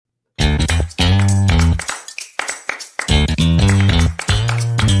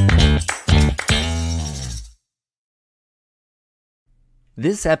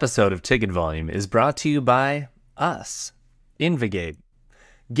This episode of Ticket Volume is brought to you by us, Invigate.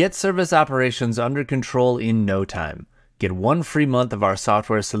 Get service operations under control in no time. Get 1 free month of our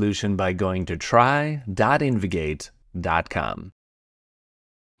software solution by going to try.invigate.com.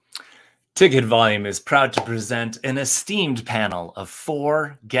 Ticket Volume is proud to present an esteemed panel of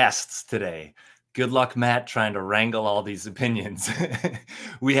 4 guests today. Good luck, Matt, trying to wrangle all these opinions.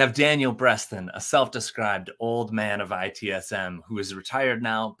 We have Daniel Breston, a self-described old man of ITSM who is retired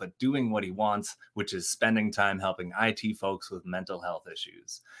now, but doing what he wants, which is spending time helping IT folks with mental health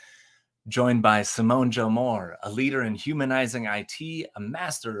issues. Joined by Simone Jo Moore, a leader in humanizing IT, a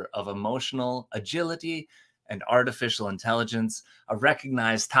master of emotional agility and artificial intelligence, a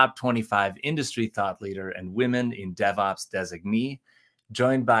recognized top 25 industry thought leader and women in DevOps designee.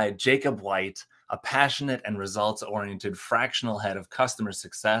 Joined by Jacob White, a passionate and results-oriented fractional head of customer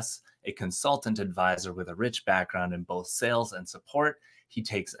success, a consultant advisor with a rich background in both sales and support. He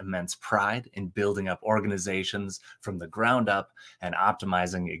takes immense pride in building up organizations from the ground up and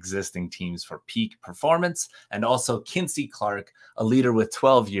optimizing existing teams for peak performance. And also Kincy Clark, a leader with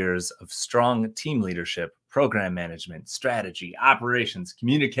 12 years of strong team leadership, program management, strategy, operations,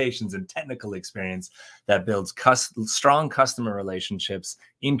 communications, and technical experience that builds strong customer relationships,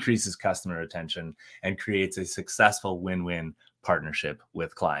 increases customer retention, and creates a successful win-win partnership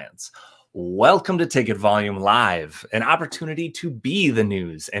with clients. Welcome to Ticket Volume Live, an opportunity to be the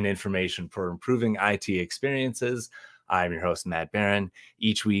news and information for improving IT experiences. I'm your host, Matt Beran.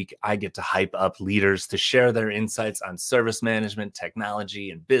 Each week, I get to hype up leaders to share their insights on service management,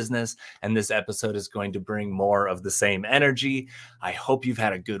 technology, and business. And this episode is going to bring more of the same energy. I hope you've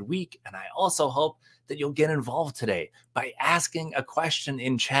had a good week. And I also hope that you'll get involved today by asking a question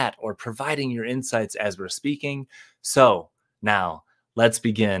in chat or providing your insights as we're speaking. So now let's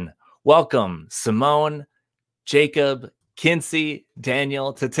begin. Welcome, Simone, Jacob, Kincy,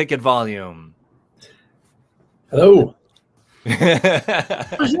 Daniel to Ticket Volume. Hello.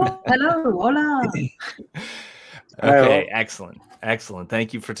 Hello, hola. Okay, excellent.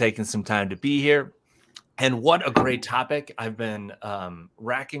 Thank you for taking some time to be here. And what a great topic. I've been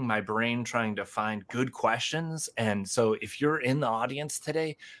racking my brain trying to find good questions. And so if you're in the audience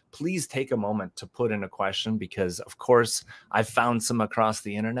today, please take a moment to put in a question because, of course, I've found some across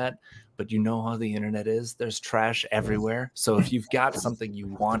the internet, but you know how the internet is. There's trash everywhere. So if you've got something you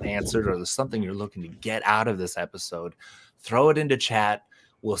want answered or there's something you're looking to get out of this episode, throw it into chat.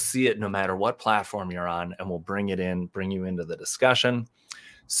 We'll see it no matter what platform you're on, and we'll bring you into the discussion.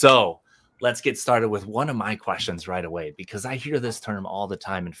 So let's get started with one of my questions right away, because I hear this term all the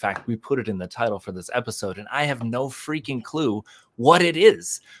time. In fact, we put it in the title for this episode, and I have no freaking clue what it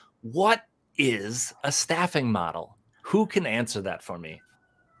is. What is a staffing model? Who can answer that for me?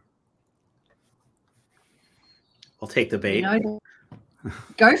 I'll take the bait.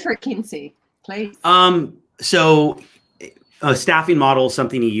 Go for it, Kincy, please. So a staffing model is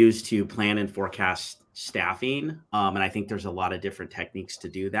something you use to plan and forecast staffing. And I think there's a lot of different techniques to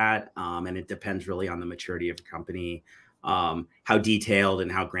do that. And it depends really on the maturity of the company, how detailed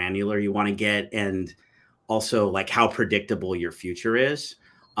and how granular you want to get, and also like how predictable your future is.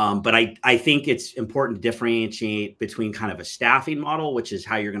 But I think it's important to differentiate between kind of a staffing model, which is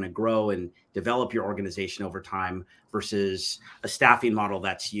how you're going to grow and develop your organization over time, versus a staffing model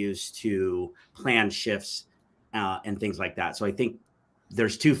that's used to plan shifts and things like that. So I think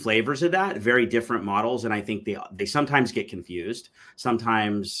there's 2 flavors of that, very different models. And I think they sometimes get confused.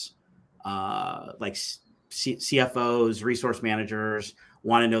 Sometimes like CFOs, resource managers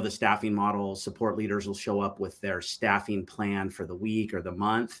want to know the staffing model. Support leaders will show up with their staffing plan for the week or the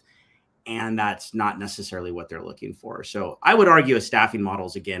month, and that's not necessarily what they're looking for. So I would argue a staffing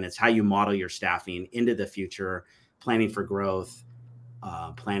models, again, it's how you model your staffing into the future, planning for growth,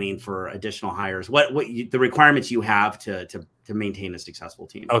 planning for additional hires, the requirements you have to maintain a successful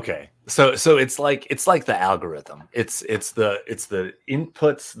team. Okay. So it's like the algorithm. It's the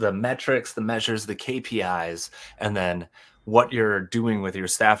inputs, the metrics, the measures, the KPIs, and then what you're doing with your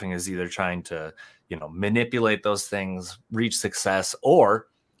staffing is either trying to, manipulate those things, reach success, or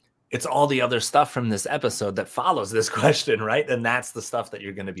it's all the other stuff from this episode that follows this question, right? And that's the stuff that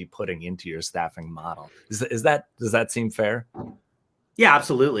you're going to be putting into your staffing model. Does that seem fair? Yeah,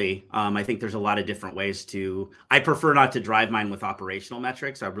 absolutely. I think there's a lot of different ways I prefer not to drive mine with operational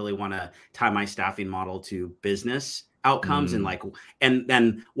metrics. I really want to tie my staffing model to business outcomes and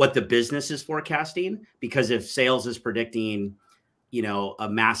then what the business is forecasting, because if sales is predicting, a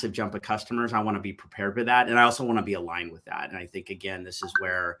massive jump of customers, I want to be prepared for that. And I also want to be aligned with that. And I think, again, this is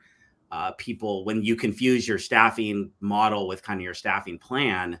where people, when you confuse your staffing model with kind of your staffing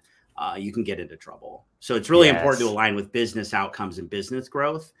plan, you can get into trouble. So it's really important to Yes. align with business outcomes and business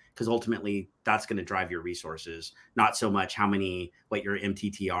growth, because ultimately that's going to drive your resources, not so much what your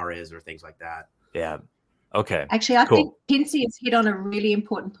MTTR is or things like that. Yeah. Okay. Actually, I Cool. think Kincy has hit on a really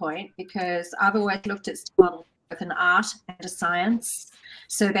important point, because I've always looked at model both an art and a science.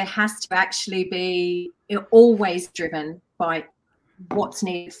 So there has to actually be always driven by what's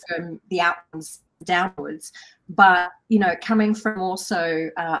needed from the outcomes downwards. But, you know, coming from also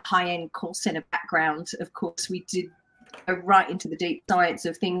high-end call center background, of course, we did go right into the deep science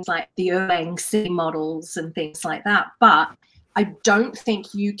of things like the Erlang C models and things like that. But I don't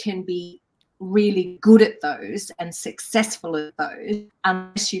think you can be really good at those and successful at those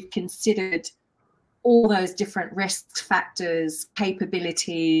unless you've considered all those different risk factors,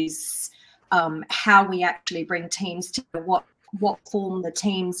 capabilities, how we actually bring teams together, what form the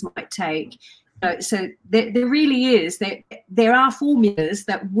teams might take. So there really is, there are formulas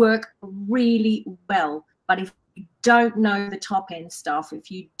that work really well, but if you don't know the top end stuff, if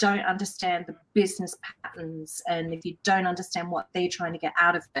you don't understand the business patterns, and if you don't understand what they're trying to get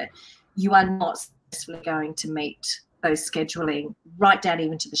out of it, you are not successfully going to meet those scheduling right down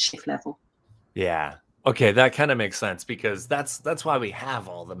even to the shift level. Yeah. Okay, that kind of makes sense, because that's why we have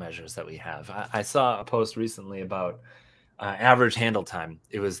all the measures that we have. I saw a post recently about average handle time.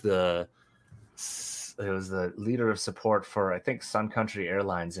 It was the leader of support for, I think, Sun Country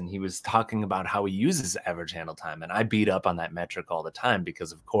Airlines, and he was talking about how he uses average handle time. And I beat up on that metric all the time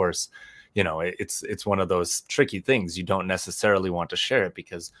because, of course, you know, it's one of those tricky things. You don't necessarily want to share it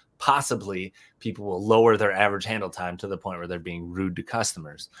because possibly people will lower their average handle time to the point where they're being rude to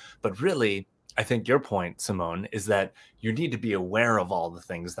customers. But really, I think your point, Simone, is that you need to be aware of all the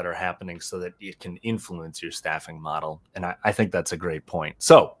things that are happening so that it can influence your staffing model. And I think that's a great point.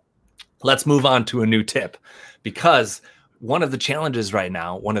 So let's move on to a new tip, because one of the challenges right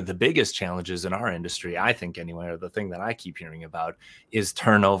now, one of the biggest challenges in our industry, I think anyway, or the thing that I keep hearing about, is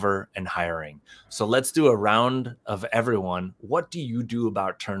turnover and hiring. So let's do a round of everyone. What do you do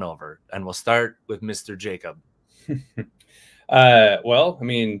about turnover? And we'll start with Mr. Jacob. Well, I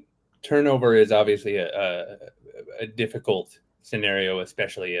mean, turnover is obviously a difficult scenario,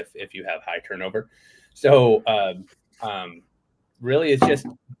 especially if you have high turnover. So really, it's just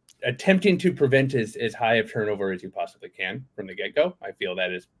attempting to prevent as high of turnover as you possibly can from the get-go. I feel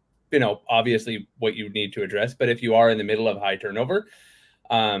that is, you know, obviously what you need to address. But if you are in the middle of high turnover,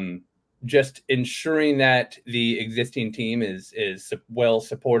 just ensuring that the existing team is well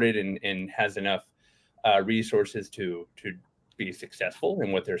supported and has enough resources to be successful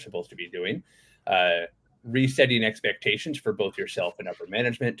in what they're supposed to be doing. Resetting expectations for both yourself and upper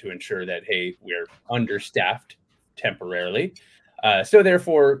management to ensure that, hey, we're understaffed temporarily. So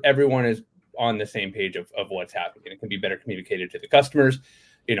therefore, everyone is on the same page of what's happening. It can be better communicated to the customers,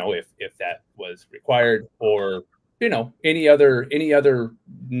 you know, if that was required, or, you know, any other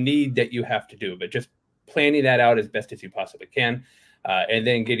need that you have to do. But just planning that out as best as you possibly can, and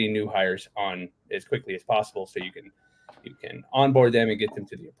then getting new hires on as quickly as possible so you can onboard them and get them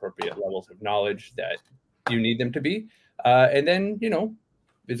to the appropriate levels of knowledge that you need them to be. And then, you know,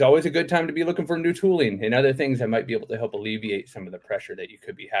 it's always a good time to be looking for new tooling and other things that might be able to help alleviate some of the pressure that you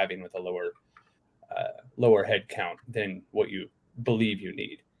could be having with a lower head count than what you believe you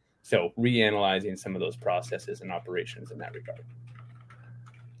need. So reanalyzing some of those processes and operations in that regard.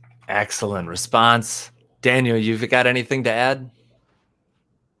 Excellent response. Daniel, you've got anything to add?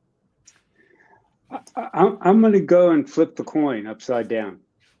 I'm going to go and flip the coin upside down.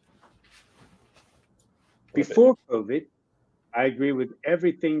 Before COVID, I agree with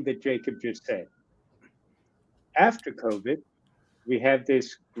everything that Jacob just said. After COVID, we have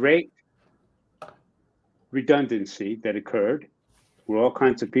this great redundancy that occurred, where all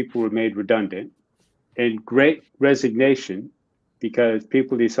kinds of people were made redundant, and great resignation because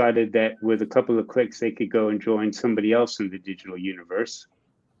people decided that with a couple of clicks, they could go and join somebody else in the digital universe.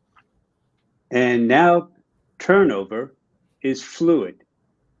 And now turnover is fluid,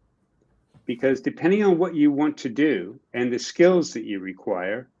 because depending on what you want to do and the skills that you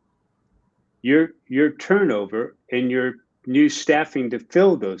require, your turnover and your new staffing to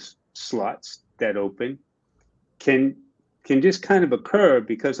fill those slots that open can just kind of occur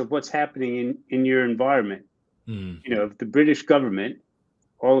because of what's happening in your environment. You know, if the British government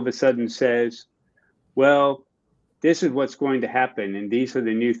all of a sudden says, well, this is what's going to happen, and these are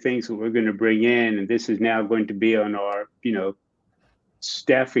the new things that we're going to bring in, and this is now going to be on our, you know,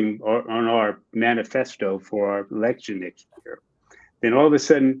 staffing or on our manifesto for our election next year, then all of a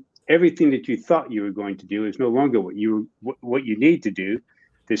sudden everything that you thought you were going to do is no longer what you need to do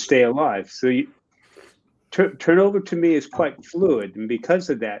to stay alive. So turnover to me is quite fluid, and because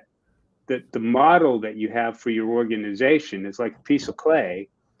of that, the model that you have for your organization is like a piece of clay,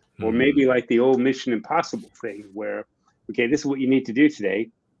 or maybe like the old Mission Impossible thing where, okay, this is what you need to do today.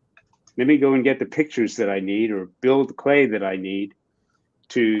 Let me go and get the pictures that I need or build the clay that I need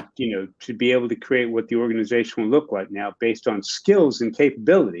to, you know, to be able to create what the organization will look like now based on skills and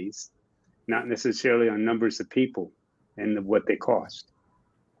capabilities, not necessarily on numbers of people and what they cost.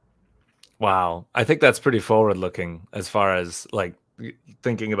 Wow. I think that's pretty forward looking as far as like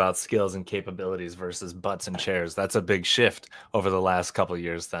thinking about skills and capabilities versus butts and chairs. That's a big shift over the last couple of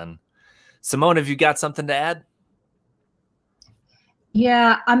years then. Simone, have you got something to add?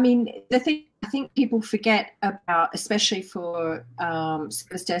 Yeah, I mean, the thing I think people forget about, especially for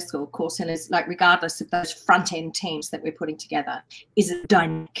service desk or call centers, like regardless of those front end teams that we're putting together, is a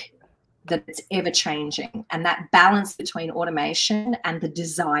dynamic that it's ever changing, and that balance between automation and the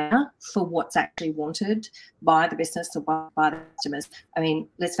desire for what's actually wanted by the business or by the customers. I mean,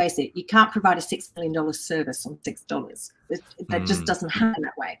 let's face it, you can't provide a $6 million service on $6. That just doesn't happen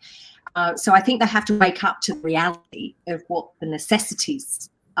that way. So I think they have to wake up to the reality of what the necessities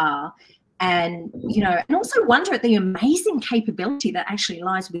are, and you know, and also wonder at the amazing capability that actually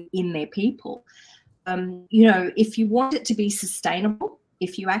lies within their people. You know, if you want it to be sustainable,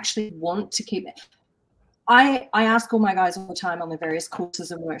 if you actually want to keep it, I ask all my guys all the time on the various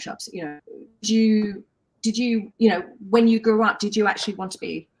courses and workshops, you know, did you, you know, when you grew up, did you actually want to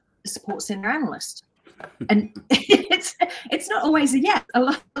be a support center analyst? And it's not always a yes. A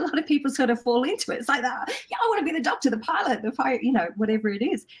lot of people sort of fall into it. It's like that. Yeah, I want to be the doctor, the pilot, the fire, you know, whatever it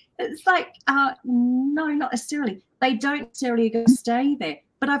is. It's like, no, not necessarily. They don't necessarily go stay there.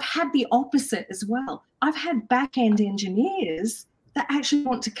 But I've had the opposite as well. I've had back-end engineers that actually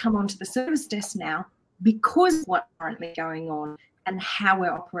want to come onto the service desk now because of what's currently going on and how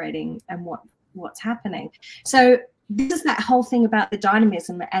we're operating and what's happening. So this is that whole thing about the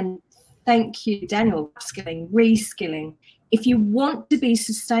dynamism, and thank you, Daniel, upskilling, reskilling. If you want to be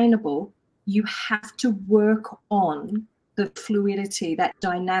sustainable, you have to work on the fluidity, that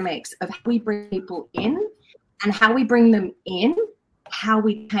dynamics of how we bring people in and how we bring them in, how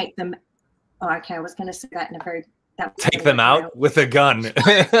we take them. Oh, okay, I was going to say that in a very... Take them out with a gun.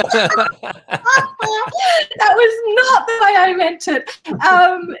 That was not the way I meant it.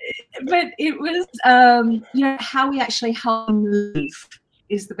 But it was, you know, how we actually help them leave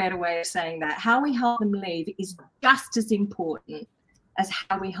is the better way of saying that. How we help them leave is just as important as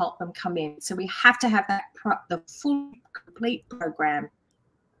how we help them come in. So we have to have that the full, complete program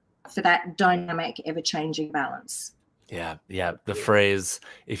for that dynamic, ever-changing balance. Yeah. The phrase,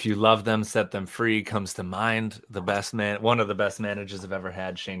 if you love them, set them free, comes to mind. One of the best managers I've ever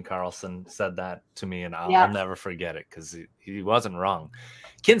had, Shane Carlson, said that to me, and I'll never forget it because he wasn't wrong.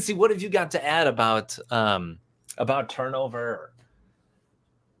 Kincy, what have you got to add about turnover?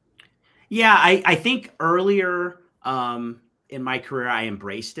 Yeah, I think earlier in my career, I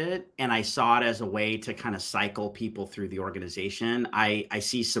embraced it and I saw it as a way to kind of cycle people through the organization. I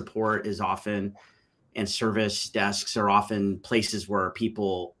see support is often, and service desks are often places where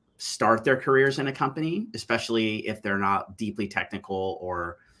people start their careers in a company, especially if they're not deeply technical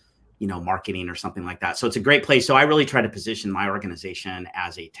or, you know, marketing or something like that. So it's a great place. So I really try to position my organization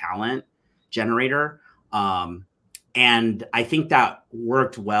as a talent generator. And I think that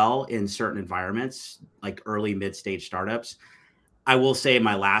worked well in certain environments, like early mid-stage startups. I will say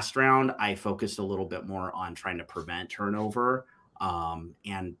my last round, I focused a little bit more on trying to prevent turnover.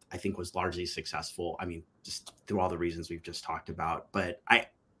 And I think was largely successful. I mean, just through all the reasons we've just talked about. But I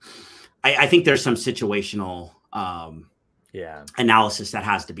think there's some situational analysis that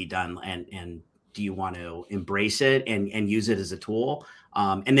has to be done. And do you want to embrace it and use it as a tool,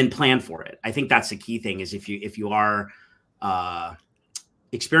 and then plan for it? I think that's the key thing. Is if you are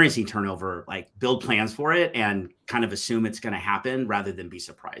experiencing turnover, like build plans for it and kind of assume it's going to happen rather than be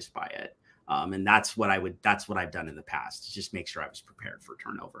surprised by it. And that's what I've done in the past, just make sure I was prepared for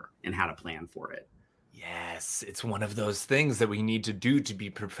turnover and how to plan for it. Yes, it's one of those things that we need to do to be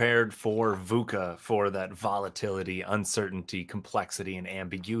prepared for VUCA, for that volatility, uncertainty, complexity, and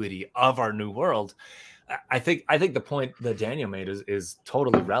ambiguity of our new world. I think the point that Daniel made is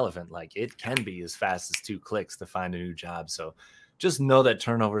totally relevant. Like, it can be as fast as 2 clicks to find a new job. So just know that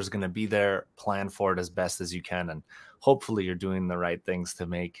turnover is going to be there. Plan for it as best as you can, and hopefully you're doing the right things to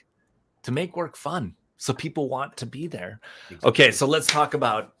make work fun, so people want to be there. Exactly. Okay, so let's talk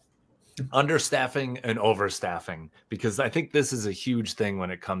about understaffing and overstaffing, because I think this is a huge thing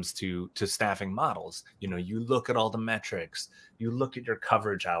when it comes to staffing models. You know, you look at all the metrics, you look at your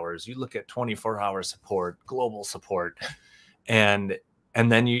coverage hours, you look at 24-hour support, global support, and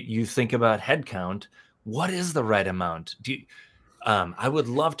then you think about headcount. What is the right amount? I would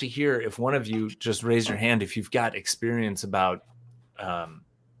love to hear if one of you just raise your hand if you've got experience about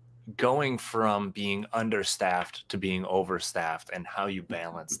going from being understaffed to being overstaffed and how you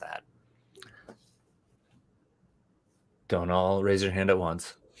balance that. Don't all raise your hand at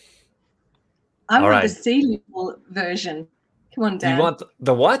once. I want the C-level version. Come on, Dan. You want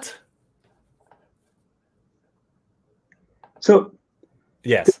the what? So,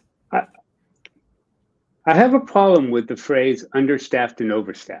 yes. I have a problem with the phrase understaffed and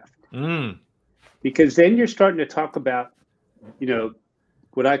overstaffed. Because then you're starting to talk about,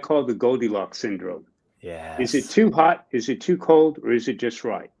 what I call the Goldilocks syndrome. Yeah. Is it too hot? Is it too cold? Or is it just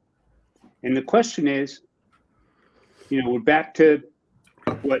right? And the question is, we're back to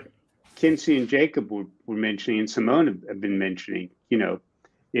what Kincy and Jacob were mentioning, and Simone have been mentioning,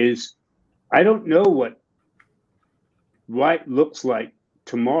 is I don't know what right looks like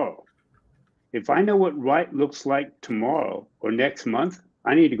tomorrow. If I know what right looks like tomorrow or next month,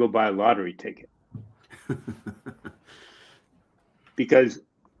 I need to go buy a lottery ticket. Because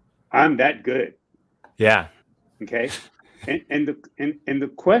I'm that good. Yeah. Okay. And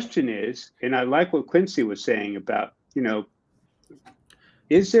the question is, and I like what Quincy was saying about,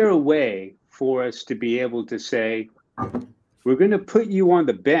 is there a way for us to be able to say, we're going to put you on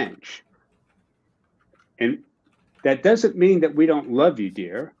the bench, and that doesn't mean that we don't love you,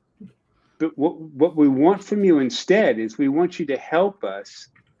 dear, but what we want from you instead is we want you to help us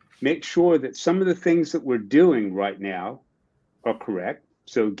make sure that some of the things that we're doing right now are correct.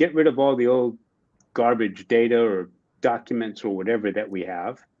 So get rid of all the old garbage data or documents or whatever that we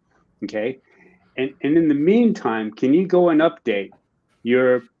have, okay? And in the meantime, can you go and update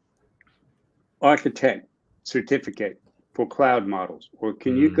your architect certificate for cloud models? Or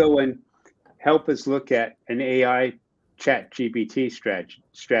can you go and help us look at an AI chat GPT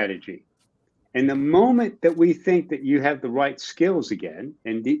strategy? And the moment that we think that you have the right skills again,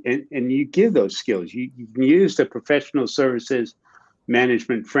 and you give those skills, you can use the professional services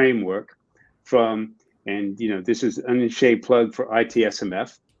management framework from, and this is an unshade plug for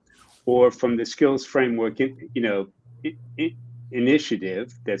itSFMF, or from the skills framework,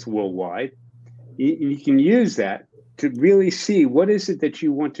 initiative that's worldwide. You can use that to really see what is it that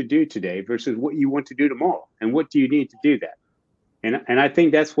you want to do today versus what you want to do tomorrow, and what do you need to do that. And I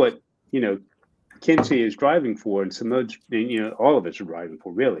think that's what Kincy is driving for, and Simone, all of us are driving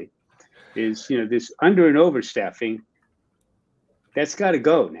for, really, is this under and overstaffing. That's got to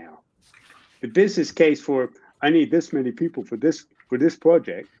go now. The business case for I need this many people for this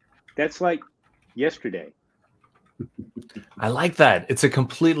project, that's like yesterday. I like that. It's a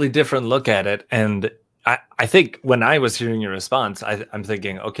completely different look at it. And I think when I was hearing your response, I'm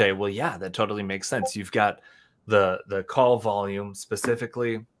thinking, okay, well, yeah, that totally makes sense. You've got the call volume,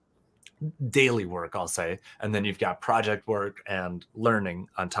 specifically daily work, I'll say, and then you've got project work and learning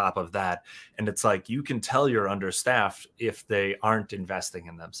on top of that. And it's like, you can tell you're understaffed if they aren't investing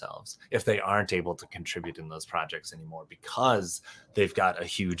in themselves, if they aren't able to contribute in those projects anymore, because they've got a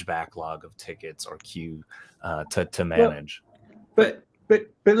huge backlog of tickets or queue to manage. But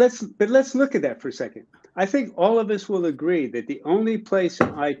let's look at that for a second. I think all of us will agree that the only place in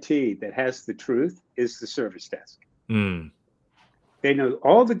IT that has the truth is the service desk. They know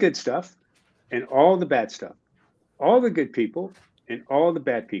all the good stuff and all the bad stuff, all the good people and all the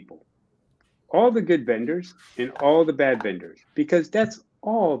bad people, all the good vendors and all the bad vendors, because that's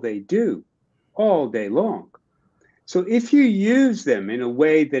all they do all day long. So if you use them in a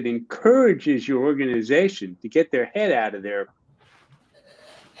way that encourages your organization to get their head out of their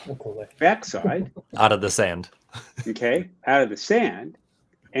backside, out of the sand, okay, out of the sand,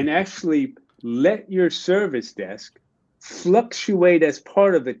 and actually let your service desk fluctuate as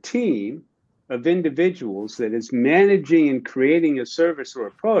part of a team of individuals that is managing and creating a service or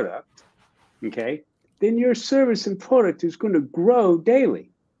a product, okay, then your service and product is going to grow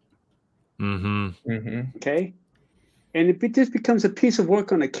daily. Okay? And it just becomes a piece of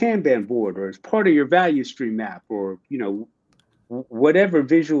work on a Kanban board, or as part of your value stream map, or, whatever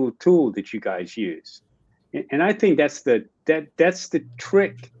visual tool that you guys use. And I think that's the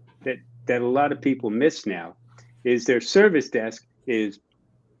trick that a lot of people miss now, is their service desk is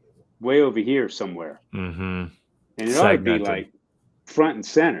way over here somewhere. And it ought to be like front and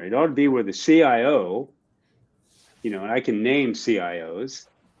center. It ought to be where the CIO, and I can name CIOs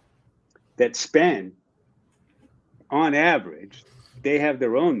that spend, on average, they have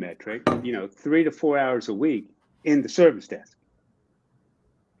their own metric, 3 to 4 hours a week in the service desk.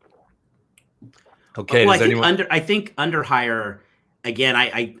 Okay. Well, I think under hire, again,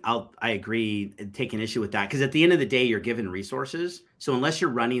 I agree, taking issue with that, because at the end of the day, you're given resources. So unless you're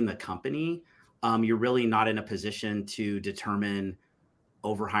running the company, you're really not in a position to determine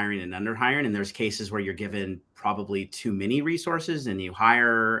overhiring and underhiring. And there's cases where you're given probably too many resources and you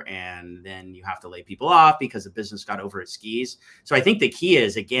hire and then you have to lay people off because the business got over its skis. So I think the key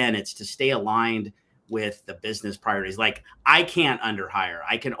is, again, it's to stay aligned with the business priorities. Like, I can't underhire.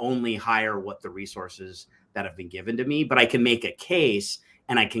 I can only hire what the resources that have been given to me, but I can make a case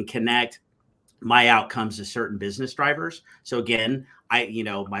and I can connect my outcomes to certain business drivers. So again,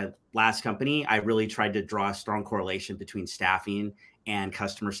 my last company, I really tried to draw a strong correlation between staffing and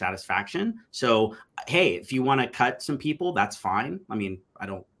customer satisfaction. So, hey, if you want to cut some people, that's fine. I mean, I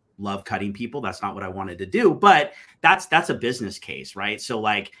don't love cutting people. That's not what I wanted to do, but that's a business case, right? So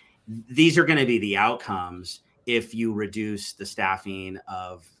like, these are going to be the outcomes if you reduce the staffing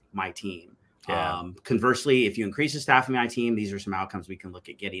of my team. Yeah. Conversely, if you increase the staffing of my team, these are some outcomes we can look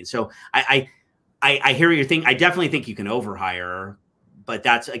at getting. So I hear your thing. I definitely think you can overhire, but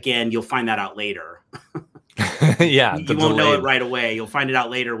that's, again, you'll find that out later. Yeah. You won't know it right away. You'll find it out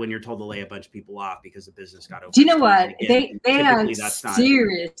later when you're told to lay a bunch of people off because the business got over. Do you know what? Again, they're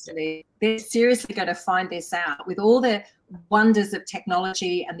seriously going to find this out with all the wonders of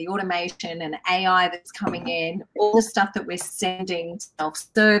technology and the automation and AI that's coming in, all the stuff that we're sending,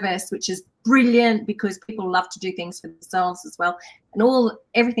 self-service, which is brilliant because people love to do things for themselves as well, and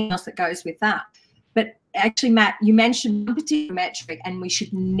everything else that goes with that. But actually, Matt, you mentioned one particular metric, and we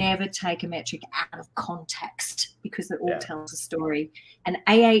should never take a metric out of context because it all tells a story. And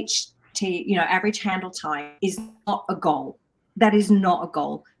AHT, average handle time, is not a goal. That is not a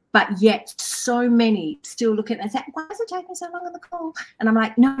goal. But yet so many still look at it and say, why is it taking so long on the call? And I'm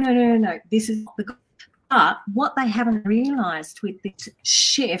like, no, this is not the goal. But what they haven't realized with this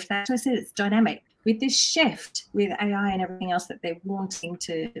shift, that's why I said it's dynamic, with this shift with AI and everything else that they're wanting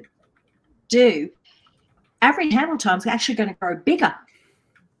to do, average handle time is actually going to grow bigger.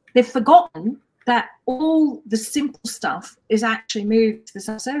 They've forgotten that all the simple stuff is actually moved to the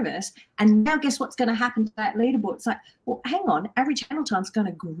self-service. And now guess what's going to happen to that leaderboard? It's like, well, hang on, average handle time is going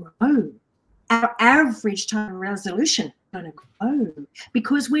to grow. Our average time of resolution is going to grow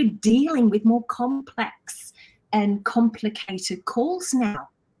because we're dealing with more complex and complicated calls now.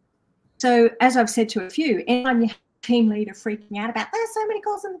 So as I've said to a few, anytime you have a team leader freaking out about, there's so many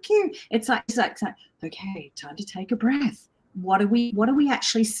calls in the queue, it's like, okay, time to take a breath. What are we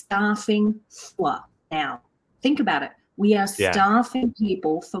actually staffing for now? Think about it. We are staffing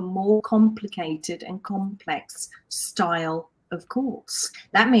people for more complicated and complex style of calls.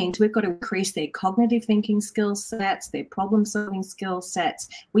 That means we've got to increase their cognitive thinking skill sets, their problem solving skill sets.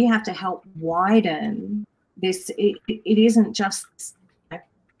 We have to help widen this. It isn't just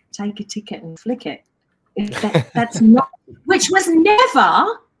take a ticket and flick it. That's not, which was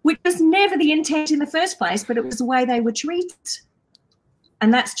never the intent in the first place, but it was the way they were treated.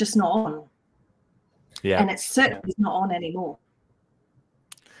 And that's just not on. Yeah. And it certainly is not on anymore.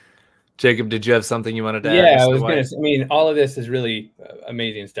 Jacob, did you have something you wanted to add? Yeah, I was going to, I mean, all of this is really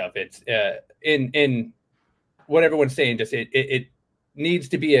amazing stuff. It's in what everyone's saying, just it needs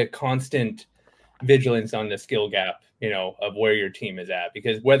to be a constant vigilance on the skill gap, of where your team is at,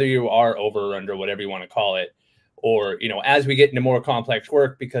 because whether you are over or under, whatever you want to call it, or, as we get into more complex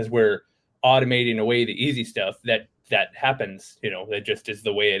work, because we're automating away the easy stuff that happens, that just is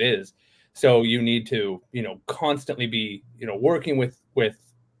the way it is. So you need to, constantly be, working with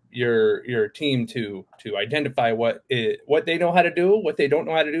your team to identify what they know how to do, what they don't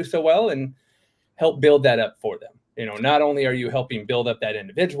know how to do so well, and help build that up for them. Not only are you helping build up that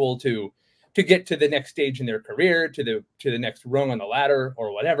individual to get to the next stage in their career, to the next rung on the ladder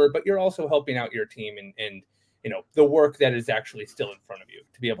or whatever, but you're also helping out your team and the work that is actually still in front of you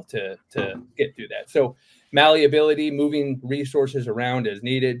to be able to get through that. So malleability, moving resources around as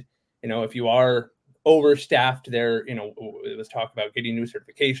needed. If you are overstaffed there, let's talk about getting new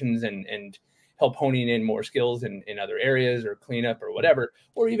certifications and help honing in more skills in other areas, or cleanup or whatever,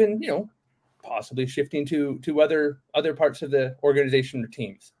 or even, possibly shifting to other parts of the organization or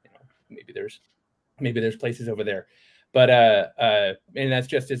teams. Maybe there's places over there. But and that's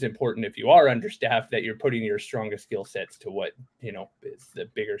just as important if you are understaffed, that you're putting your strongest skill sets to what is the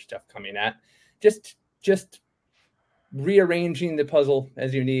bigger stuff coming at. Just rearranging the puzzle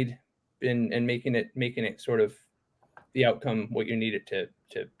as you need, and making it sort of the outcome what you need it to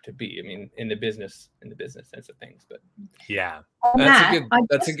be. I mean, in the business sense of things. But yeah,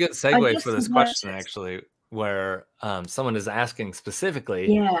 that's a good segue for this question, actually, where someone is asking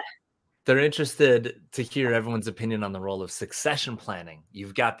specifically. Yeah. They're interested to hear everyone's opinion on the role of succession planning.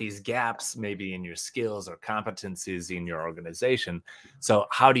 You've got these gaps maybe in your skills or competencies in your organization. So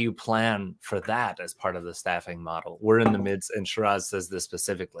how do you plan for that as part of the staffing model? We're in the midst, and Shiraz says this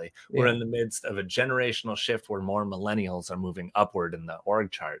specifically, we're in the midst of a generational shift where more millennials are moving upward in the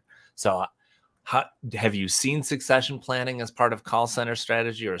org chart. So have you seen succession planning as part of call center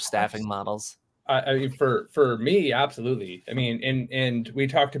strategy or staffing models? I mean, for me, absolutely. I mean, and we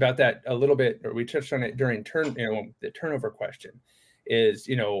talked about that a little bit, or we touched on it during the turnover question. Is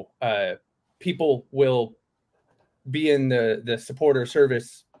people will be in the support or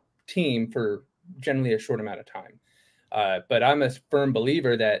service team for generally a short amount of time, but I'm a firm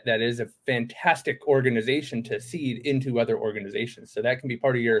believer that that is a fantastic organization to seed into other organizations. So that can be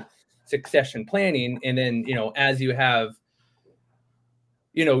part of your succession planning, and then as you have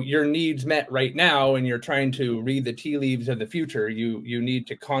your needs met right now and you're trying to read the tea leaves of the future, you need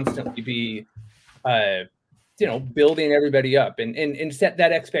to constantly be building everybody up and set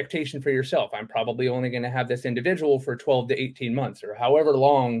that expectation for yourself. I'm probably only going to have this individual for 12 to 18 months or however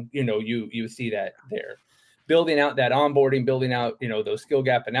long you see that there. Building out that onboarding, building out those skill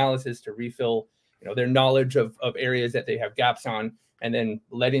gap analysis to refill their knowledge of areas that they have gaps on, and then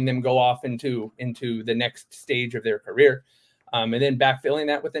letting them go off into the next stage of their career. And then backfilling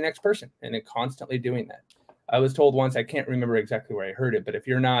that with the next person, and then constantly doing that. I was told once, I can't remember exactly where I heard it, but if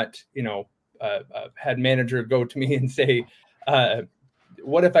you're not, had manager go to me and say,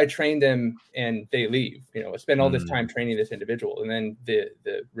 what if I train them and they leave? I spend all this time training this individual, and then the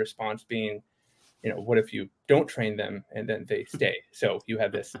response being, what if you don't train them and then they stay? So you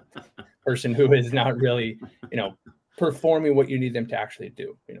have this person who is not really, performing what you need them to actually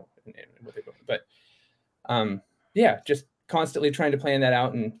do, and what they're doing. But just constantly trying to plan that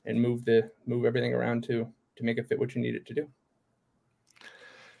out and move everything around to make it fit what you need it to do.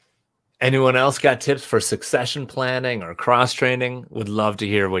 Anyone else got tips for succession planning or cross training? Would love to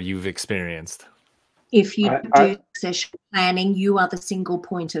hear what you've experienced. If you do succession planning, you are the single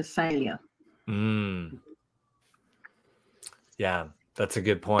point of failure. Yeah, that's a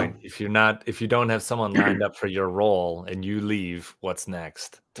good point. If you don't have someone lined up for your role and you leave, what's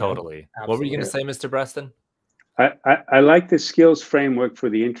next? Totally. Yeah, what were you going to say, Mr. Breston? I like the skills framework for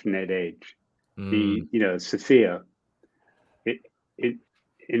the internet age, the Sophia.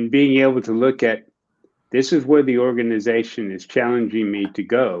 In being able to look at, this is where the organization is challenging me to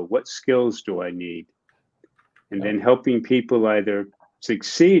go. What skills do I need? And then helping people either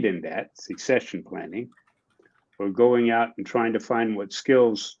succeed in that succession planning, or going out and trying to find what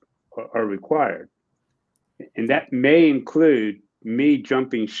skills are required. And that may include me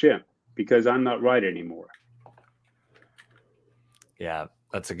jumping ship because I'm not right anymore. Yeah,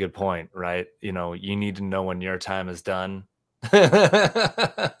 that's a good point, right? You need to know when your time is done.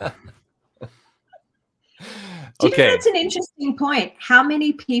 Okay. That's an interesting point. How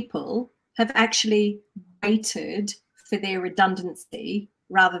many people have actually waited for their redundancy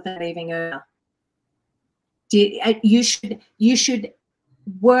rather than leaving earlier? You should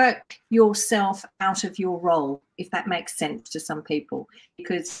work yourself out of your role, if that makes sense to some people,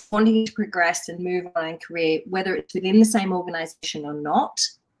 because wanting to progress and move on in career, whether it's within the same organization or not,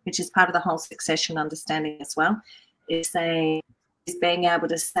 which is part of the whole succession understanding as well, is being able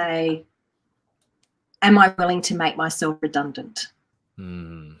to say, am I willing to make myself redundant?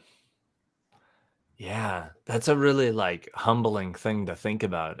 Yeah, that's a really humbling thing to think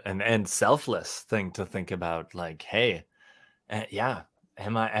about, and selfless thing to think about. Like, hey,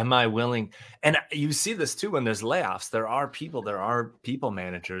 am I willing? And you see this too when there's layoffs. There are people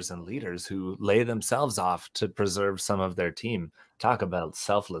managers and leaders who lay themselves off to preserve some of their team. Talk about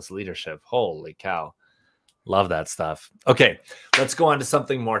selfless leadership. Holy cow. Love that stuff. Okay, let's go on to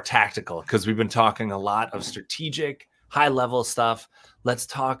something more tactical, because we've been talking a lot of strategic, high-level stuff. Let's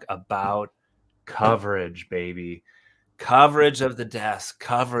talk about coverage, baby. Coverage of the desk,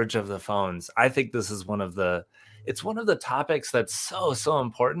 coverage of the phones. I think this is one of the topics that's so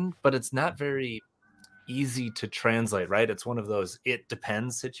important, but it's not very easy to translate, right? It's one of those it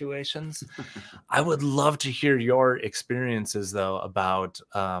depends situations. I would love to hear your experiences, though, about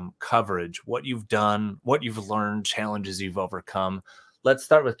coverage, what you've done, what you've learned, challenges you've overcome. Let's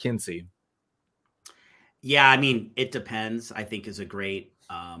start with Kincy. Yeah, I mean, it depends, I think, is a great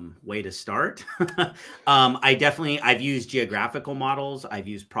way to start. I've used geographical models. I've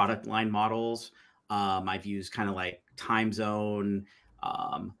used product line models. I've used kind of like time zone,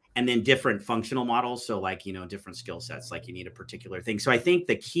 and then different functional models. So different skill sets, like you need a particular thing. So I think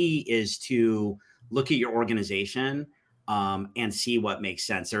the key is to look at your organization and see what makes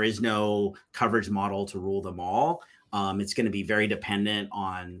sense. There is no coverage model to rule them all. It's going to be very dependent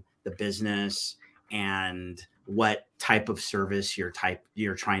on the business, and what type of service you're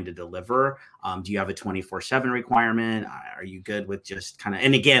trying to deliver. Do you have a 24/7 requirement? Are you good with just kind of,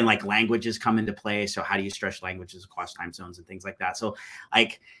 and again, like languages come into play. So how do you stretch languages across time zones and things like that? So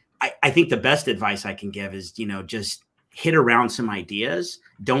like, I think the best advice I can give is, just hit around some ideas.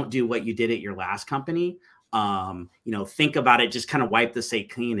 Don't do what you did at your last company. Think about it, just kind of wipe the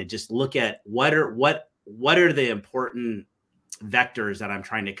slate clean and just look at what are the important vectors that I'm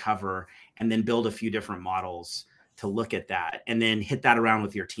trying to cover, and then build a few different models to look at that, and then hit that around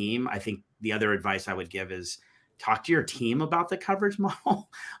with your team. I think the other advice I would give is talk to your team about the coverage model,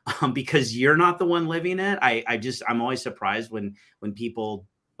 because you're not the one living it. I'm always surprised when people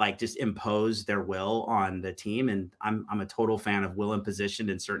like just impose their will on the team. And I'm a total fan of will imposition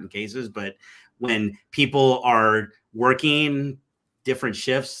in certain cases, but when people are working different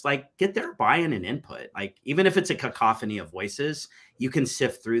shifts, like get their buy-in and input. Like even if it's a cacophony of voices, you can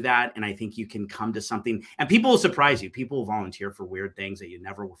sift through that. And I think you can come to something, and people will surprise you. People will volunteer for weird things that you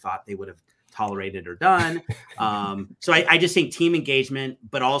never thought they would have tolerated or done. So I just think team engagement,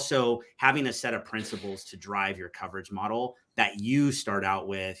 but also having a set of principles to drive your coverage model that you start out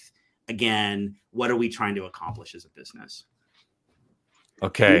with. Again, what are we trying to accomplish as a business?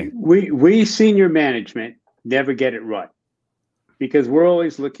 Okay. We senior management never get it right, because we're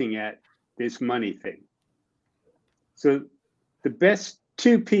always looking at this money thing. So the best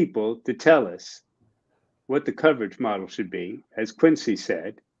two people to tell us what the coverage model should be, as Quincy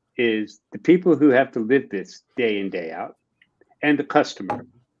said, is the people who have to live this day in, day out, and the customer.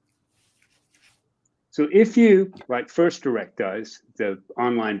 So if you, like First Direct does, the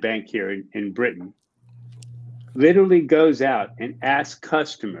online bank here in Britain, literally goes out and asks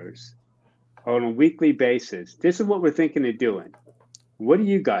customers on a weekly basis, this is what we're thinking of doing. What do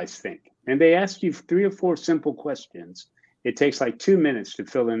you guys think? And they ask you 3 or 4 simple questions. It takes like 2 minutes to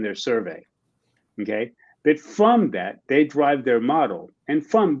fill in their survey, okay? But from that, they drive their model. And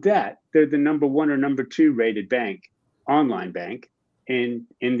from that, they're the number 1 or number 2 rated bank, online bank in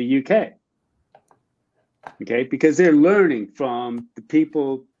the UK. Okay, because they're learning from the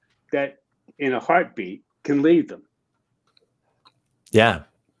people that in a heartbeat can lead them. Yeah.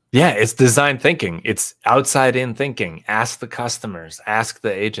 Yeah, it's design thinking. It's outside in thinking. Ask the customers, ask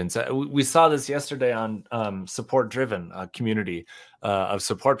the agents. We saw this yesterday on support driven community of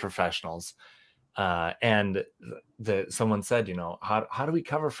support professionals. And someone said, how do we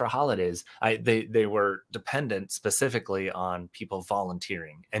cover for holidays? They were dependent specifically on people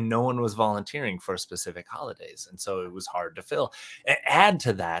volunteering, and no one was volunteering for specific holidays. And so it was hard to fill. Add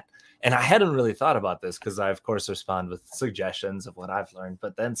to that, and I hadn't really thought about this because I, of course, respond with suggestions of what I've learned.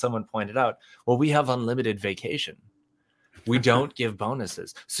 But then someone pointed out, well, we have unlimited vacation. We don't give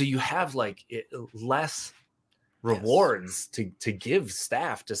bonuses. So you have less rewards to give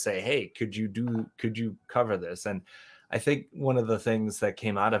staff to say, hey, could you cover this? And I think one of the things that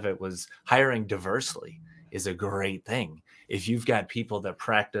came out of it was hiring diversely is a great thing. If you've got people that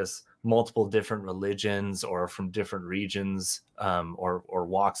practice multiple different religions or from different regions or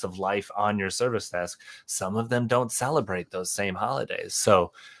walks of life on your service desk, some of them don't celebrate those same holidays.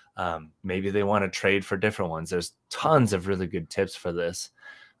 So maybe they want to trade for different ones. There's tons of really good tips for this.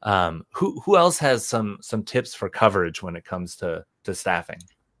 Who else has some tips for coverage when it comes to staffing?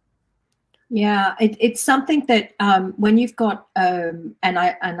 Yeah, it's something that when you've got and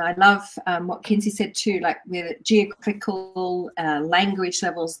I love what Kincy said too, like with geographical language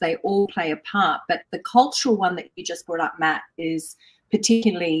levels, they all play a part. But the cultural one that you just brought up, Matt, is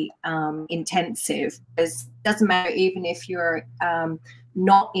particularly intensive. It doesn't matter even if you're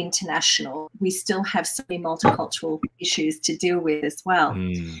not international, we still have so many multicultural issues to deal with as well.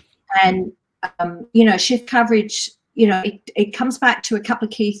 And shift coverage, it comes back to a couple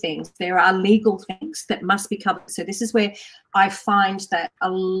of key things. There are legal things that must be covered. So this is where I find that a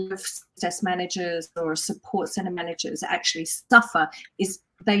lot of success managers or support center managers actually suffer, is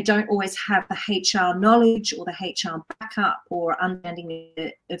they don't always have the HR knowledge or the HR backup or understanding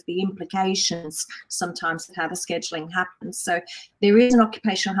of the implications sometimes of how the scheduling happens. So there is an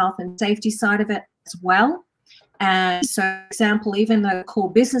occupational health and safety side of it as well. And so, for example, even though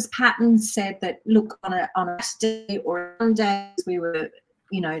core business patterns said that, look, on a Saturday or Sunday, we were,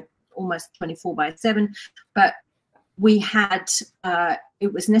 almost 24/7, but we had,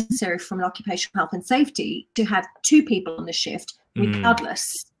 it was necessary from an occupational health and safety to have 2 people on the shift,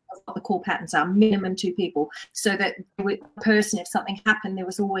 regardless of what the core patterns are, minimum 2 people, so that the person, if something happened, there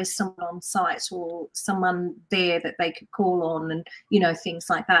was always someone on site or someone there that they could call on, and, things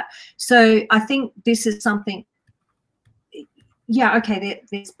like that. So I think this is something,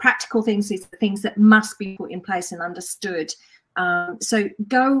 there's practical things, these are things that must be put in place and understood So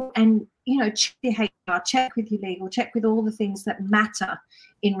go and, check your HR, check with your legal, check with all the things that matter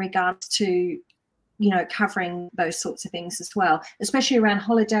in regards to, covering those sorts of things as well, especially around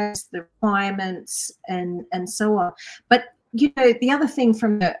holidays, the requirements, and so on. But, the other thing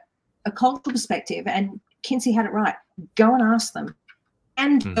from a cultural perspective, and Kincy had it right, go and ask them.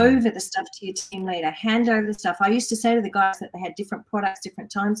 Hand over the stuff to your team leader. Hand over the stuff. I used to say to the guys that they had different products,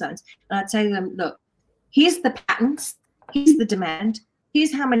 different time zones, and I'd say to them, look, here's the patterns, here's the demand,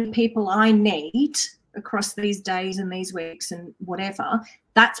 here's how many people I need across these days and these weeks and whatever.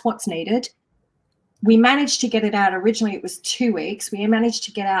 That's what's needed. We managed to get it out. Originally, it was 2 weeks. We managed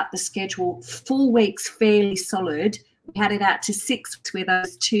to get out the schedule 4 weeks fairly solid. We had it out to 6 weeks, where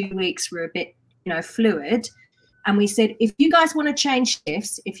those 2 weeks were a bit, fluid. And we said, if you guys want to change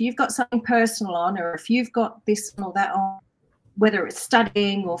shifts, if you've got something personal on, or if you've got this or that on, whether it's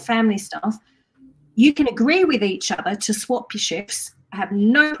studying or family stuff, you can agree with each other to swap your shifts. I have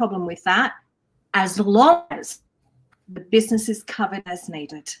no problem with that, as long as the business is covered as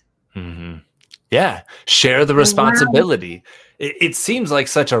needed. Yeah, share the responsibility. It seems like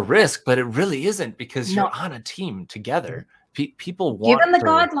such a risk, but it really isn't, because you're on a team together. People want given the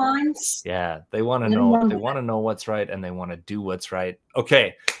guidelines. Yeah, they want to know. They want to know what's right, and they want to do what's right.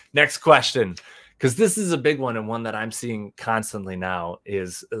 Okay, next question, because this is a big one, and one that I'm seeing constantly now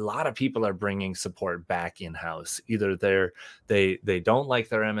is a lot of people are bringing support back in house. Either they don't like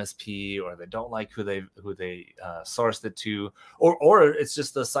their MSP, or they don't like who they sourced it to, or it's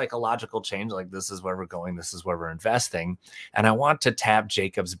just a psychological change. Like, this is where we're going, this is where we're investing, and I want to tap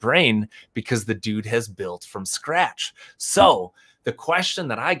Jacob's brain, because the dude has built from scratch. So the question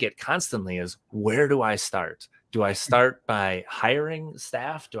that I get constantly is, where do I start? Do I start by hiring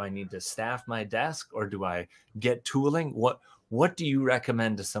staff? Do I need to staff my desk, or do I get tooling? What do you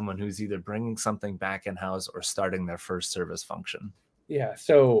recommend to someone who's either bringing something back in-house or starting their first service function? Yeah.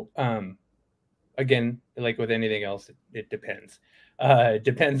 So again, like with anything else, it depends. It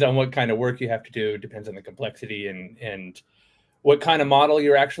depends on what kind of work you have to do. It depends on the complexity and what kind of model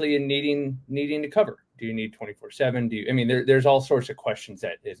you're actually needing to cover. Do you need 24/7? There's all sorts of questions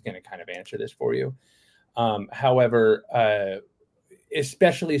that is going to kind of answer this for you. However,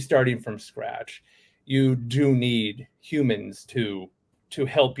 especially starting from scratch, you do need humans to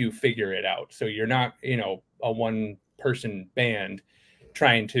help you figure it out. So you're not, a one-person band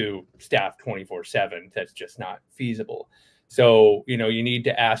trying to staff 24/7. That's just not feasible. So, you need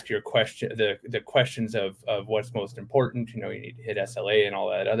to ask your the questions of what's most important. You need to hit SLA and all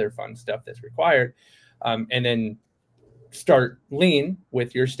that other fun stuff that's required. And then start lean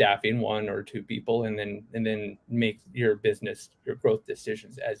with your staffing, 1 or 2 people, and then make your growth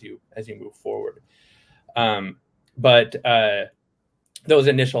decisions as you move forward. But those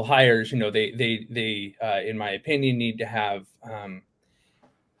initial hires, they in my opinion, need to have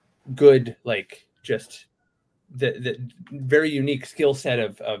good, like, just the very unique skill set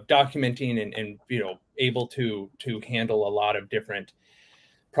of documenting and able to handle a lot of different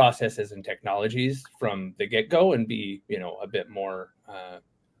processes and technologies from the get-go, and be a bit more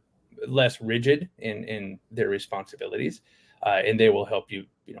less rigid in their responsibilities, and they will help you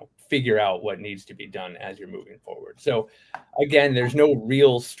figure out what needs to be done as you're moving forward. So again, there's no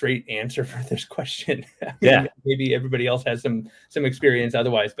real straight answer for this question. Yeah, maybe everybody else has some experience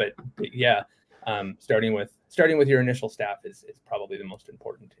otherwise, but yeah, starting with your initial staff is probably the most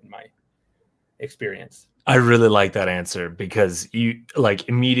important in my experience. I really like that answer, because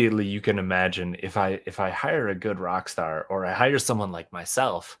immediately you can imagine if I hire a good rock star, or I hire someone like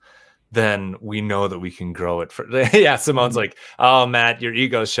myself, then we know that we can grow it. Yeah, Simone's like, oh, Matt, your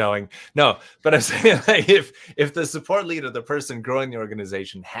ego's showing. No, but I'm saying, like, if the support leader, the person growing the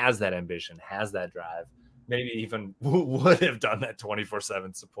organization, has that ambition, has that drive, maybe even would have done that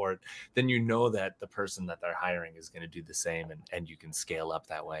 24/7 support, then you know that the person that they're hiring is going to do the same, and you can scale up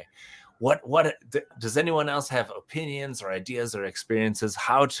that way. What does anyone else have opinions or ideas or experiences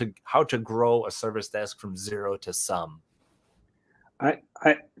how to grow a service desk from 0 to some? I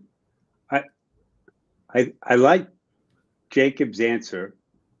like Jacob's answer.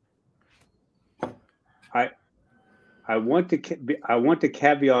 I want to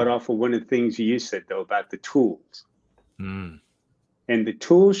caveat off of one of the things you said, though, about the tools. And the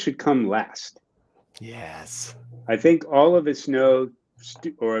tools should come last. Yes. I think all of us know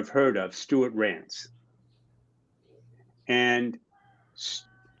or have heard of Stuart Rance. And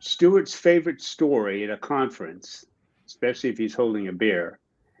Stuart's favorite story at a conference, especially if he's holding a beer,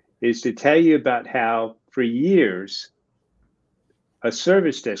 is to tell you about how for years a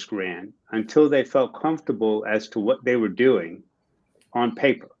service desk ran until they felt comfortable as to what they were doing on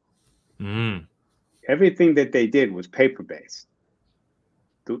paper. everything that they did was paper-based.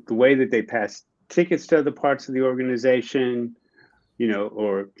 The way that they passed tickets to other parts of the organization, it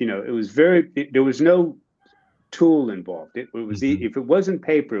was there was no tool involved. It was if it wasn't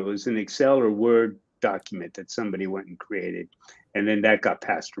paper, it was an Excel or Word document that somebody went and created, and then that got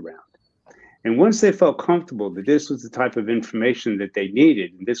passed around. And once they felt comfortable that this was the type of information that they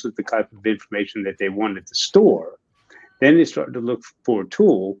needed, and this was the type of information that they wanted to store, then they started to look for a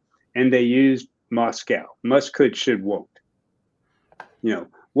tool, and they used Moscow. Must, could, should, won't.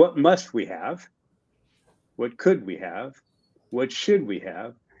 What must we have? What could we have? What should we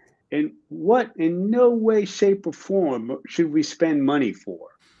have? And what in no way, shape, or form should we spend money for?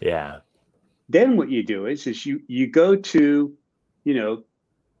 Yeah. Then what you do is you go to,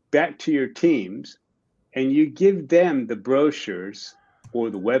 back to your teams, and you give them the brochures or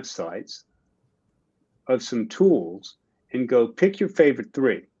the websites of some tools and go pick your favorite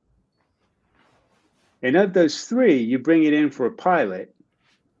 3. And of those 3, you bring it in for a pilot,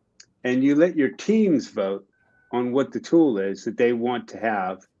 and you let your teams vote on what the tool is that they want to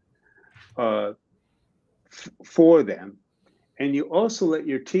have for them. And you also let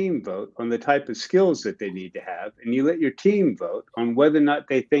your team vote on the type of skills that they need to have. And you let your team vote on whether or not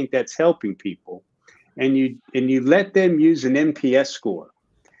they think that's helping people. And you let them use an NPS score.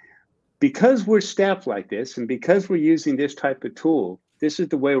 Because we're staffed like this, and because we're using this type of tool, this is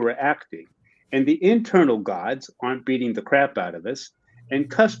the way we're acting. And the internal gods aren't beating the crap out of us, and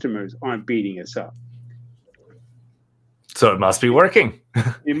customers aren't beating us up. So it must be working.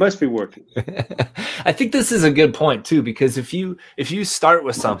 It must be working. I think this is a good point too, because if you start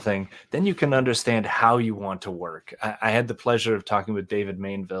with something, then you can understand how you want to work. I had the pleasure of talking with David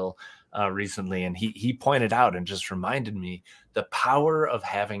Mainville recently, and he pointed out and just reminded me the power of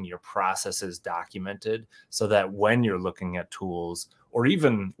having your processes documented so that when you're looking at tools, or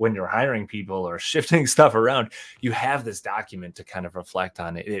even when you're hiring people or shifting stuff around, you have this document to kind of reflect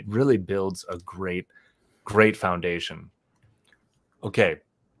on it. It really builds a great foundation. Okay,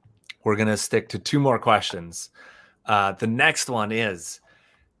 we're going to stick to 2 more questions. The next one is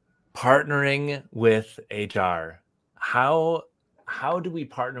partnering with HR. How do we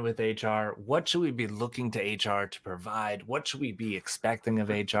partner with HR? What should we be looking to HR to provide? What should we be expecting of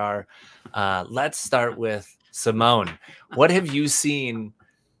HR? Let's start with Simone. What have you seen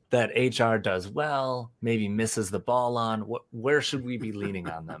that HR does well, maybe misses the ball on? Where should we be leaning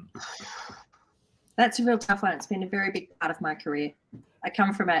on them? That's a real tough one. It's been a very big part of my career. I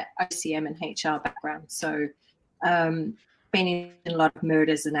come from an OCM and HR background, so been in a lot of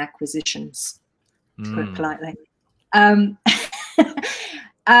mergers and acquisitions, to put it politely.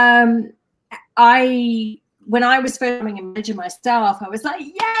 When I was first becoming a manager myself, I was like,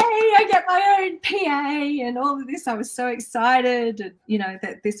 yay, I get my own PA and all of this. I was so excited,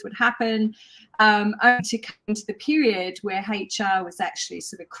 that this would happen. Only to come into the period where HR was actually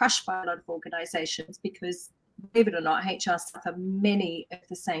sort of crushed by a lot of organizations because, believe it or not, HR suffer many of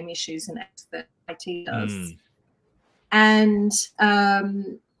the same issues and acts that IT does. And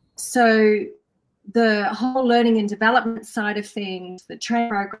so the whole learning and development side of things, the training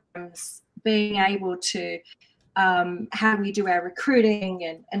programs, being able to how we do our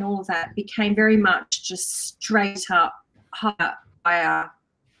recruiting and all of that became very much just straight up hire,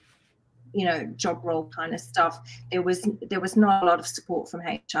 job role kind of stuff. There was not a lot of support from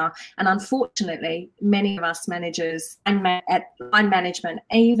HR, and unfortunately, many of us managers and at line management,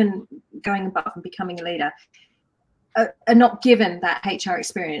 even going above and becoming a leader, are not given that HR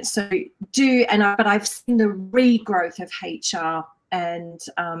experience. So but I've seen the regrowth of HR, and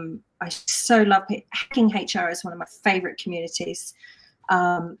I so love it. Hacking HR is one of my favorite communities.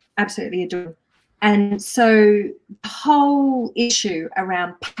 Absolutely adore. And so the whole issue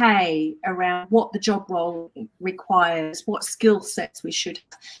around pay, around what the job role requires, what skill sets we should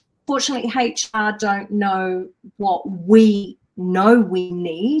have. Fortunately, HR don't know what we know we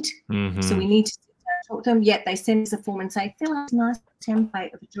need. So we need to talk to them, yet they send us a form and say, fill out a nice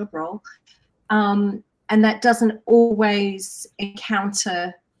template of a job role. And that doesn't always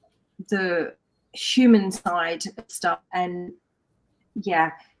encounter the human side of stuff. And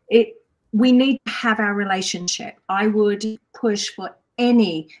yeah, we need to have our relationship. I would push for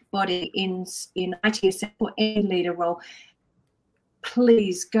anybody in IT or any leader role,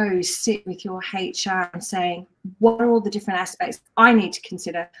 please go sit with your HR and saying, what are all the different aspects I need to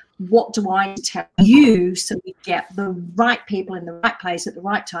consider? What do I need to tell you so we get the right people in the right place at the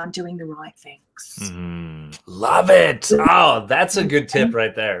right time doing the right things? Love it. Oh, that's a good tip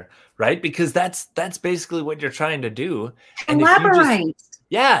right there, right? Because that's basically what you're trying to do. Collaborate.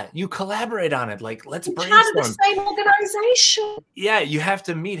 Yeah, you collaborate on it. Like, let's You're part of brainstorm. the same organization. Yeah, you have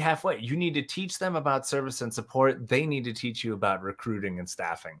to meet halfway. You need to teach them about service and support. They need to teach you about recruiting and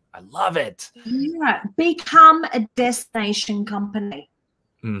staffing. I love it. Yeah, become a destination company.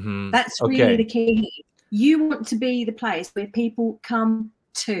 Mm-hmm. That's really the key here. You want to be the place where people come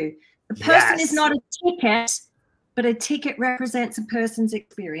to. The person is not a ticket, but a ticket represents a person's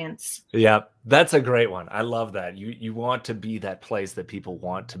experience. Yeah, that's a great one. I love that. You want to be that place that people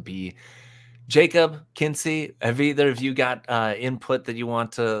want to be. Jacob, Kincy, have either of you got input that you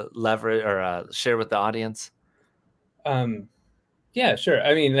want to leverage or share with the audience? Yeah, sure.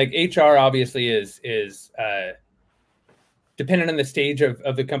 I mean, like HR obviously is dependent on the stage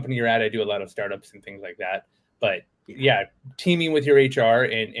of the company you're at. I do a lot of startups and things like that, but yeah, teaming with your HR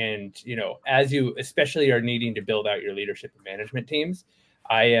and you know, as you especially are needing to build out your leadership and management teams,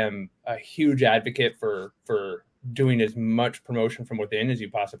 I am a huge advocate for doing as much promotion from within as you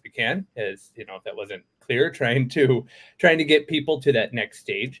possibly can. As you know, if that wasn't clear, trying to get people to that next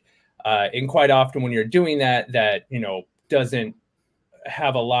stage. And quite often when you're doing that you know doesn't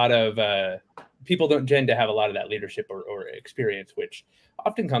have a lot of people don't tend to have a lot of that leadership or experience, which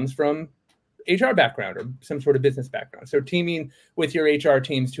often comes from HR background or some sort of business background. So teaming with your HR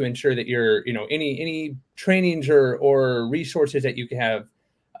teams to ensure that you're, you know, any trainings or resources that you can have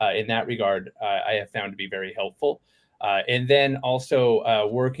in that regard, I have found to be very helpful. And then also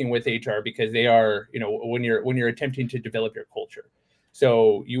working with HR, because they are, you know, when you're attempting to develop your culture.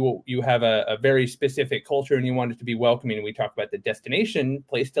 So you have a very specific culture and you want it to be welcoming. We talk about the destination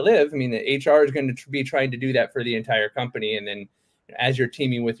place to live. I mean, the HR is going to be trying to do that for the entire company. And then as you're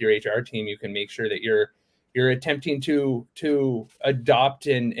teaming with your HR team, you can make sure that you're attempting to adopt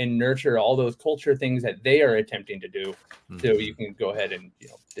and nurture all those culture things that they are attempting to do. Mm-hmm. So you can go ahead and, you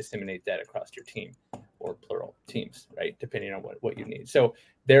know, disseminate that across your team or plural teams, right? Depending on what you need. So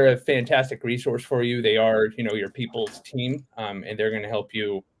they're a fantastic resource for you. They are, you know, your people's team, and they're going to help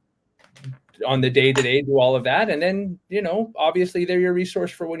you on the day-to-day do all of that. And then, you know, obviously they're your resource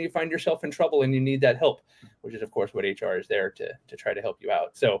for when you find yourself in trouble and you need that help, which is of course what HR is there to try to help you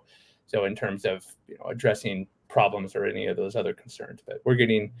out. So in terms of, you know, addressing problems or any of those other concerns, but we're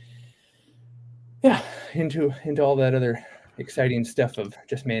getting, into all that other exciting stuff of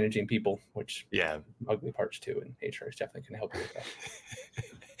just managing people, which ugly parts too, and HR is definitely going to help you with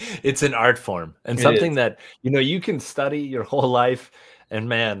that. It's an art form and something that, you know, you can study your whole life, and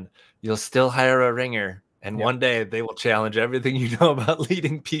man, you'll still hire a ringer, and one day they will challenge everything you know about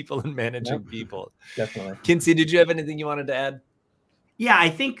leading people and managing people. Definitely. Kincy, did you have anything you wanted to add? Yeah, I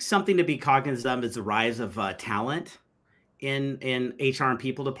think something to be cognizant of is the rise of talent in HR and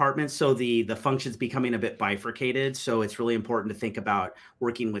people departments. So the function's becoming a bit bifurcated. So it's really important to think about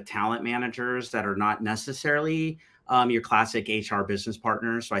working with talent managers that are not necessarily your classic HR business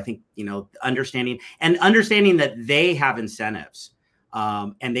partners. So I think, you know, understanding that they have incentives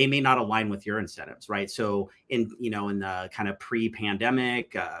and they may not align with your incentives, right? So in the kind of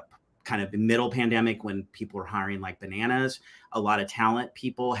pre-pandemic, kind of middle pandemic, when people were hiring like bananas, a lot of talent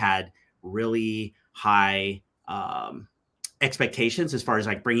people had really high expectations as far as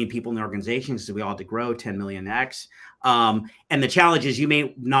like bringing people in the organization, because we all had to grow 10 million X. And the challenge is you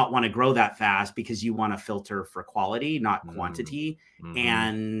may not want to grow that fast because you want to filter for quality, not quantity. Mm-hmm.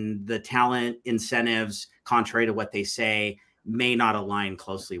 And the talent incentives, contrary to what they say, may not align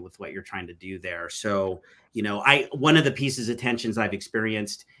closely with what you're trying to do there. So, you know, one of the pieces of tensions I've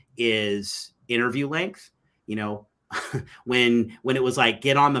experienced is interview length. You know, when it was like,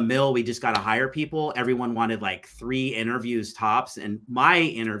 get on the mill, we just got to hire people. Everyone wanted like 3 interviews tops. And my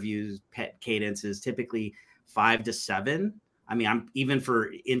interviews cadence is typically 5 to 7. I mean, I'm even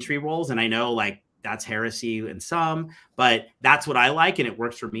for entry roles, and I know like that's heresy in some, but that's what I like. And it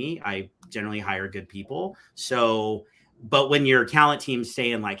works for me. I generally hire good people. So, but when your talent team's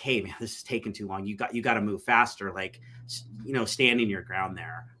saying like, hey man, this is taking too long, you got to move faster. Like, you know, standing your ground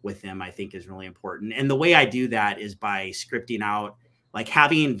there with them, I think is really important. And the way I do that is by scripting out, like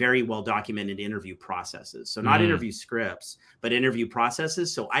having very well documented interview processes. So not interview scripts, but interview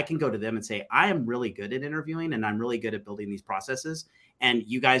processes. So I can go to them and say, I am really good at interviewing and I'm really good at building these processes. And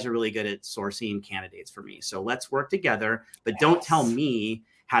you guys are really good at sourcing candidates for me. So let's work together, but don't tell me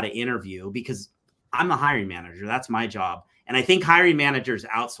how to interview, because I'm the hiring manager. That's my job. And I think hiring managers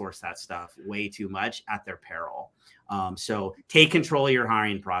outsource that stuff way too much at their peril. So take control of your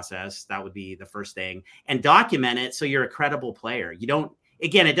hiring process. That would be the first thing, and document it so you're a credible player. You don't,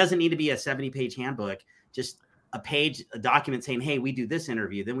 again, it doesn't need to be a 70-page handbook, just a document saying, hey, we do this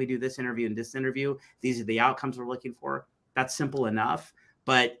interview, then we do this interview and this interview. These are the outcomes we're looking for. That's simple enough.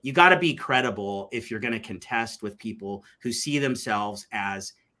 but you got to be credible if you're going to contest with people who see themselves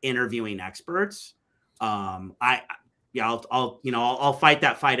as interviewing experts. I'll fight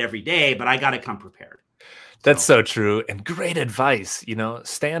that fight every day, but I got to come prepared. That's so true. And great advice.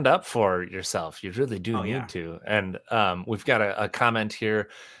 Stand up for yourself. You really do need to. And we've got a comment here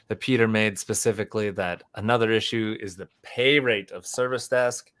that Peter made specifically that another issue is the pay rate of service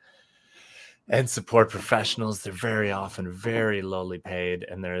desk and support professionals. They're very often very lowly paid,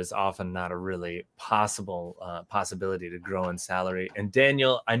 and there is often not a really possibility to grow in salary. And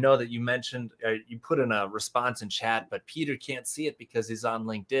Daniel, I know that you mentioned, you put in a response in chat, but Peter can't see it because he's on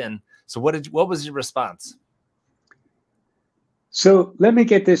LinkedIn. So what was your response? So let me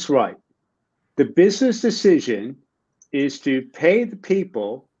get this right. The business decision is to pay the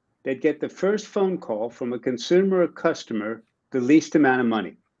people that get the first phone call from a consumer or customer the least amount of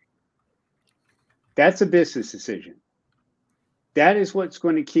money. That's a business decision. That is what's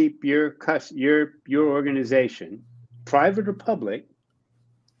going to keep your organization, private or public,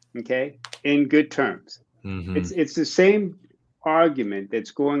 okay, in good terms. Mm-hmm. It's the same argument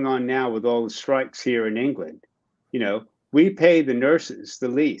that's going on now with all the strikes here in England. We pay the nurses the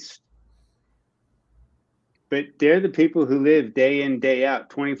least, but they're the people who live day in, day out,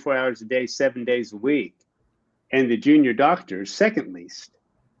 24 hours a day, 7 days a week, and the junior doctors second least.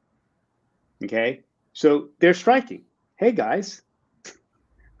 Okay, so they're striking. Hey guys,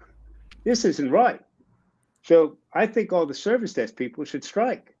 this isn't right. So I think all the service desk people should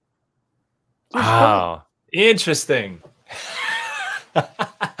strike. Wow, interesting.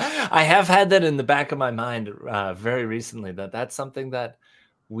 I have had that in the back of my mind very recently, that's something that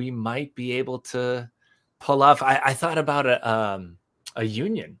we might be able to pull off. I thought about a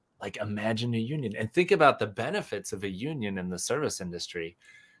union, like imagine a union and think about the benefits of a union in the service industry,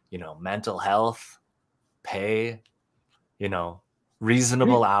 mental health, pay,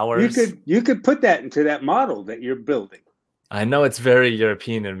 reasonable hours. You could put that into that model that you're building. I know it's very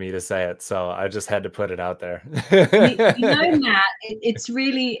European in me to say it, so I just had to put it out there. Matt, it's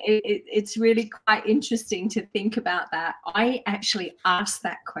really quite interesting to think about that. I actually ask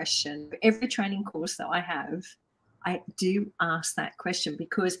that question. Every training course that I have, I do ask that question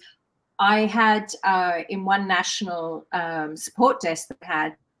because I had in one national support desk that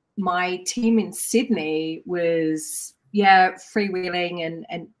had my team in Sydney was freewheeling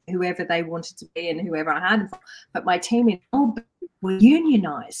and whoever they wanted to be and whoever I had. But my team in Melbourne were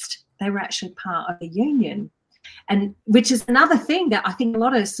unionised. They were actually part of a union. And which is another thing that I think a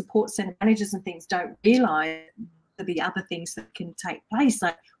lot of support centre managers and things don't realise the other things that can take place,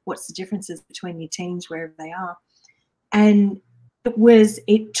 like what's the differences between your teams wherever they are. And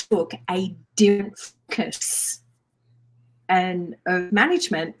it took a different focus and of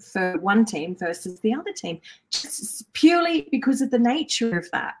management for one team versus the other team, just purely because of the nature of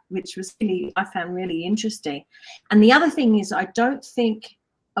that, which was I found really interesting. And the other thing is, I don't think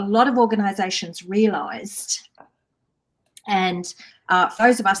a lot of organizations realized, and for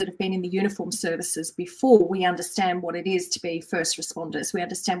those of us that have been in the uniform services before, we understand what it is to be first responders. We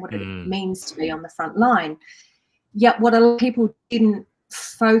understand what it means to be on the front line. Yet what a lot of people didn't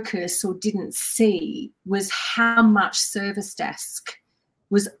focus or didn't see was how much service desk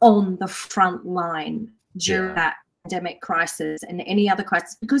was on the front line during that pandemic crisis and any other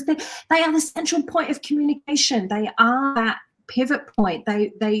crisis, because they are the central point of communication. They are that pivot point.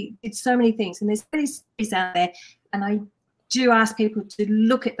 They did so many things, and there's many stories out there, and I do ask people to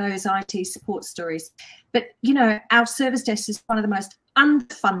look at those IT support stories. But our service desk is one of the most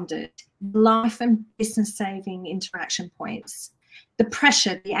unfunded life and business saving interaction points. The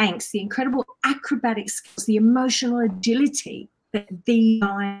pressure, the angst, the incredible acrobatic skills, the emotional agility that these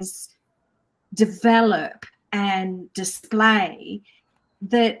guys develop and display,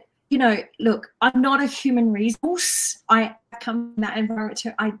 that, look, I'm not a human resource. I come from that environment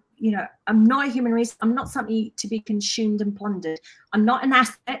too. I'm not a human resource. I'm not something to be consumed and plundered. I'm not an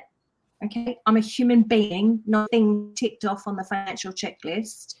asset, okay? I'm a human being, nothing ticked off on the financial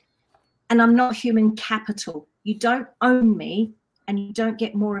checklist. And I'm not human capital. You don't own me, and you don't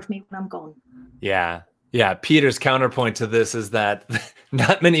get more of me when I'm gone. Yeah. Peter's counterpoint to this is that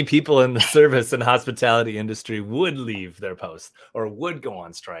not many people in the service and hospitality industry would leave their post or would go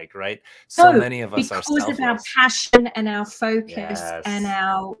on strike, right? So many of us are selfless. Because of our passion and our focus and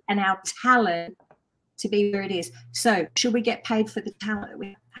our talent to be where it is. So should we get paid for the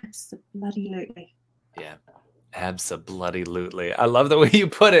talent? Absolutely. Yeah, absolutely. I love the way you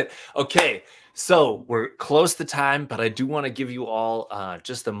put it. Okay. So we're close to time, but I do want to give you all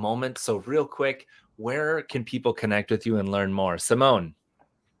just a moment. So real quick, where can people connect with you and learn more? Simone.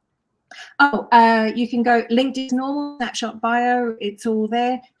 You can go LinkedIn normal, snapshot bio, it's all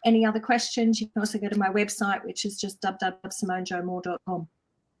there. Any other questions, you can also go to my website, which is just www.simonejomoore.com.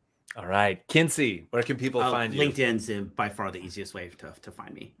 All right. Kinsey, where can people find you? LinkedIn's by far the easiest way to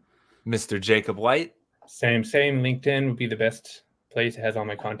find me. Mr. Jacob White? Same. LinkedIn would be the best place. It has all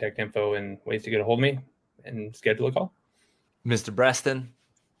my contact info and ways to get a hold of me and schedule a call. Mr. Breston?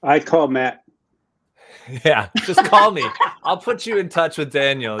 I call Matt. Yeah, just call me. I'll put you in touch with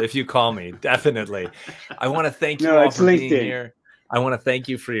Daniel if you call me. Definitely. I want to thank you all for being here. I want to thank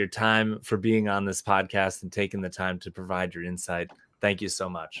you for your time, for being on this podcast and taking the time to provide your insight. Thank you so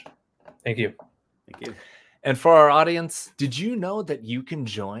much. Thank you. Thank you. And for our audience, did you know that you can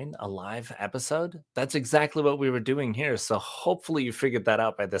join a live episode? That's exactly what we were doing here. So hopefully you figured that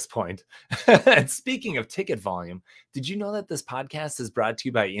out by this point. And speaking of ticket volume, did you know that this podcast is brought to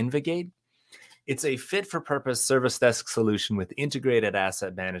you by Invigate? It's a fit-for-purpose service desk solution with integrated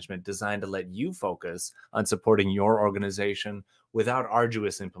asset management designed to let you focus on supporting your organization without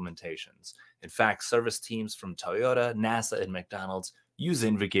arduous implementations. In fact, service teams from Toyota, NASA, and McDonald's use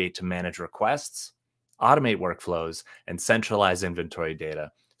Invigate to manage requests, automate workflows, and centralize inventory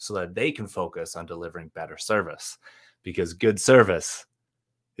data so that they can focus on delivering better service. Because good service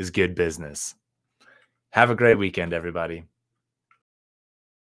is good business. Have a great weekend, everybody.